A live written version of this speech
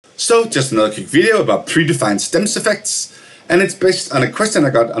So just another quick video about predefined StemsFX, and it's based on a question I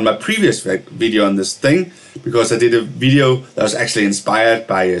got on my previous video on this thing, because I did a video that was actually inspired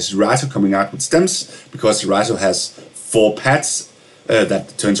by Serato coming out with stems, because Serato has 4 pads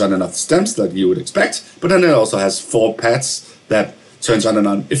that turns on and off the stems that you would expect, but then it also has 4 pads that turns on and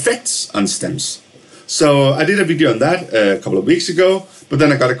on effects on stems. So I did a video on that a couple of weeks ago, but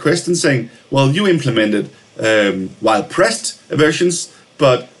then I got a question saying, well, you implemented while pressed versions,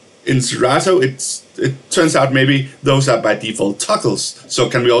 but in Serato it turns out maybe those are by default toggles. So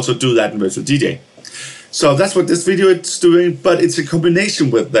can we also do that in Virtual DJ? So that's what this video is doing, but it's a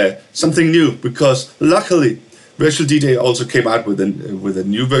combination with something new, because luckily Virtual DJ also came out with a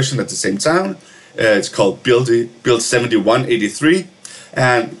new version at the same time. It's called Build 7183.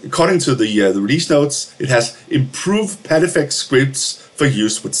 And according to the release notes, it has improved pad effect scripts for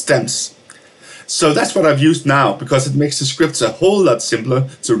use with stems. So that's what I've used now, because it makes the scripts a whole lot simpler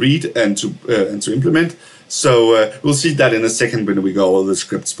to read and to implement. So we'll see that in a second when we go over the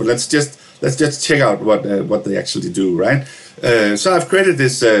scripts. But let's just check out what they actually do, right? So I've created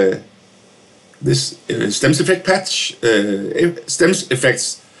this StemsFX patch,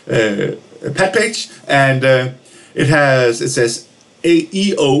 StemsFX pad page, and it says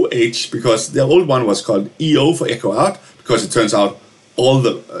EOH, because the old one was called EO for echo out, because it turns out all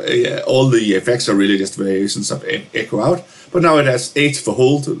the effects are really just variations of echo out. But now it has H for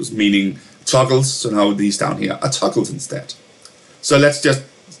hold, meaning toggles. So now these down here are toggles instead. So let's just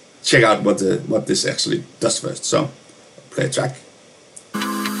check out what this actually does first. So play a track.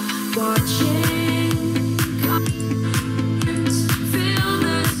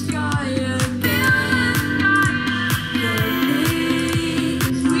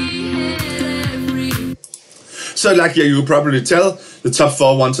 So like you could probably tell, the top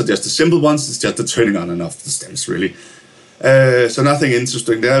 4 ones are just the simple ones. It's just the turning on and off the stems, really. So nothing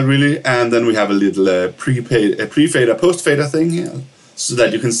interesting there, really. And then we have a little pre-fader, post-fader thing here, so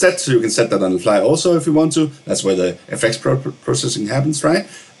that you can set. So you can set that on the fly also if you want to. That's where the effects processing happens, right?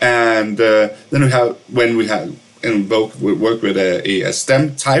 And then when we work with a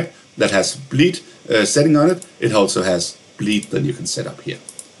stem type that has bleed setting on it, it also has bleed that you can set up here,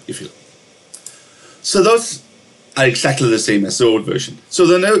 if you like. So those are exactly the same as the old version. So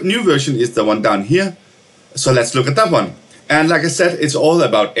the new version is the one down here. So let's look at that one. And like I said, it's all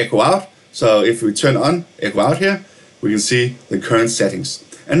about echo out. So if we turn on echo out here, we can see the current settings.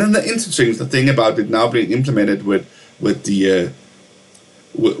 And then the interesting thing about it now being implemented with the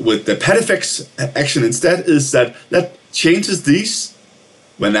pad effects action instead is that changes these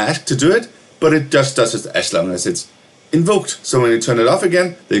when asked to do it, but it just does it as long as it's invoked. So when you turn it off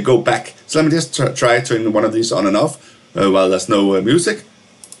again, they go back. So let me just try turning one of these on and off while there's no music,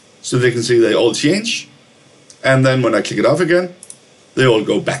 so they can see they all change. And then when I click it off again, they all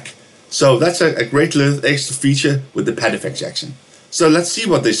go back. So that's a great little extra feature with the pad effects action. So let's see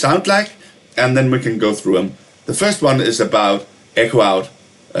what they sound like, and then we can go through them. The first one is about echo out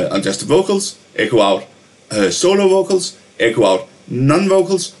on just the vocals, echo out solo vocals, echo out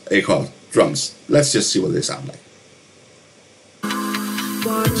non-vocals, echo out drums. Let's just see what they sound like.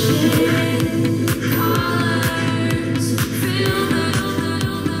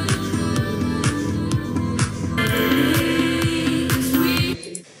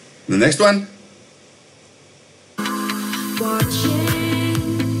 The next one.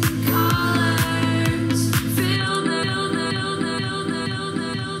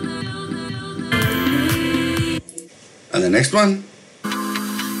 And the next one.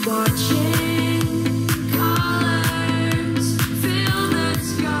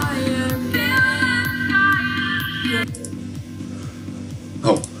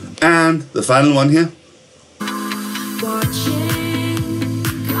 Oh, and the final one here.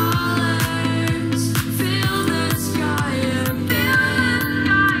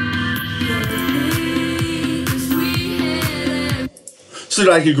 So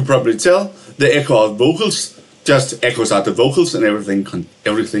like you could probably tell, the echo out vocals just echoes out the vocals and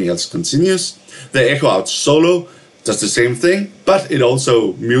everything else continues. The echo out solo does the same thing, but it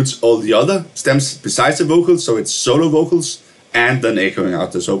also mutes all the other stems besides the vocals, so it's solo vocals and then echoing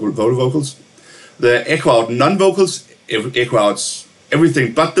out the solo vocals. The echo out non-vocals echo out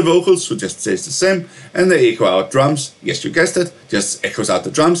everything but the vocals, so just stays the same. And the echo out drums, yes, you guessed it, just echoes out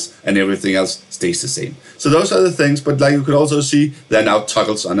the drums and everything else stays the same. So those are the things, but like you could also see, they're now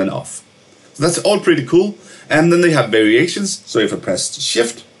toggles on and off. So that's all pretty cool. And then they have variations. So if I press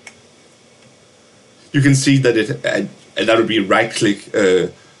shift, you can see that that would be right click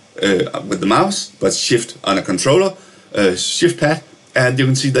with the mouse, but shift on a controller, shift pad. And you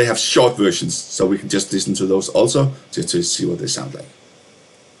can see they have short versions, so we can just listen to those also, just to see what they sound like.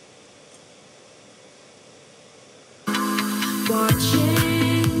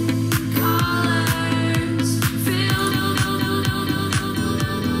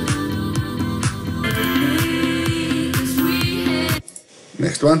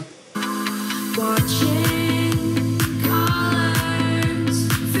 Next one.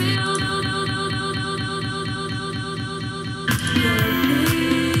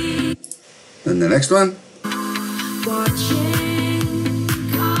 And the next one.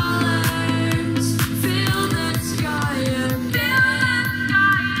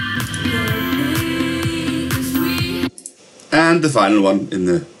 And the final one in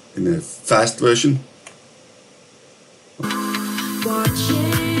the fast version.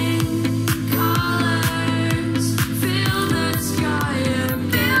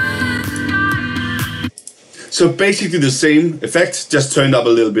 So basically the same effect, just turned up a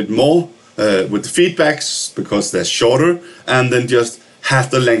little bit more with the feedbacks because they're shorter, and then just half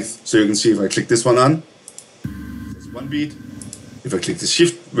the length. So you can see if I click this one on, it's 1 beat. If I click the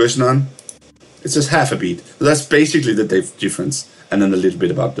shift version on, it's just half a beat. So that's basically the difference. And then a little bit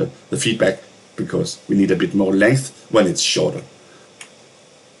about the feedback, because we need a bit more length when it's shorter.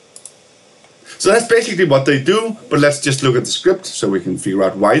 So that's basically what they do, but let's just look at the script so we can figure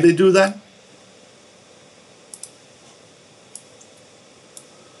out why they do that.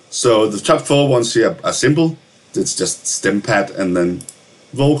 So the top 4 ones here are simple. It's just stem pad and then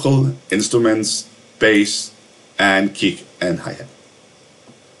vocal, instruments, bass, and kick and hi-hat.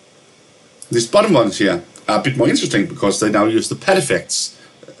 These bottom ones here are a bit more interesting because they now use the pad effects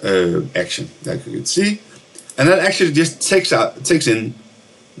action, like you can see. And that actually just takes in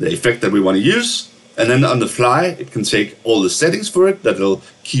the effect that we want to use, and then on the fly it can take all the settings for it that it'll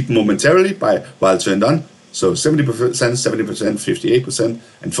keep momentarily while turned on. So 70%, 70%, 58%,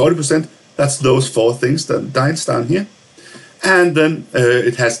 and 40%. That's those 4 things that dials down here. And then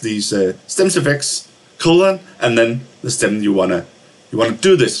it has these StemsFX : and then the stem you wanna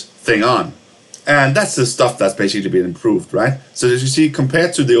do this thing on. And that's the stuff that's basically been improved, right? So as you see,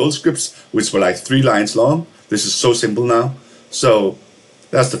 compared to the old scripts, which were like 3 lines long, this is so simple now. So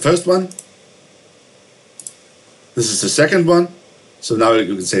that's the first one. This is the second one. So now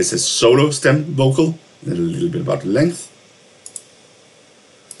you can say it says solo stem vocal. And a little bit about the length.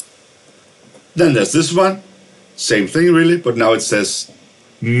 Then there's this one, same thing really, but now it says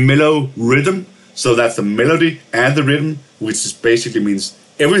mellow rhythm. So that's the melody and the rhythm, which is basically means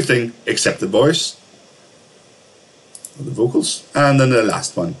everything except the voice, or the vocals. And then the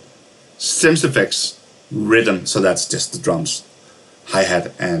last one, StemsFX rhythm. So that's just the drums,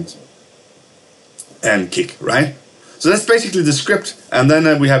 hi-hat and kick, right? So that's basically the script. And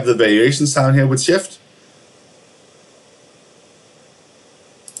then we have the variations down here with shift.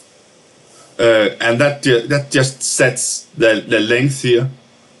 And that just sets the length here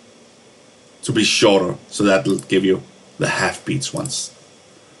to be shorter, so that'll give you the half beats ones.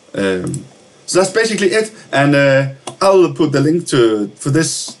 So that's basically it, and I'll put the link for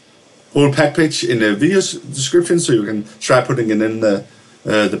this whole pad page in the video description, so you can try putting it in the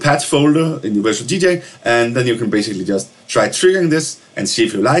pads folder in your virtual DJ, and then you can basically just try triggering this and see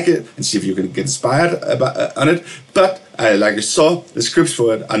if you like it and see if you can get inspired on it. But like you saw, the scripts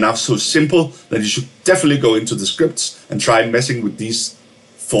for it are now so simple that you should definitely go into the scripts and try messing with these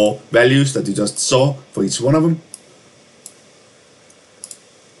 4 values that you just saw for each one of them.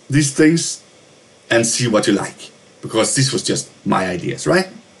 These things, and see what you like, because this was just my ideas, right?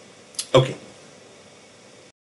 Okay.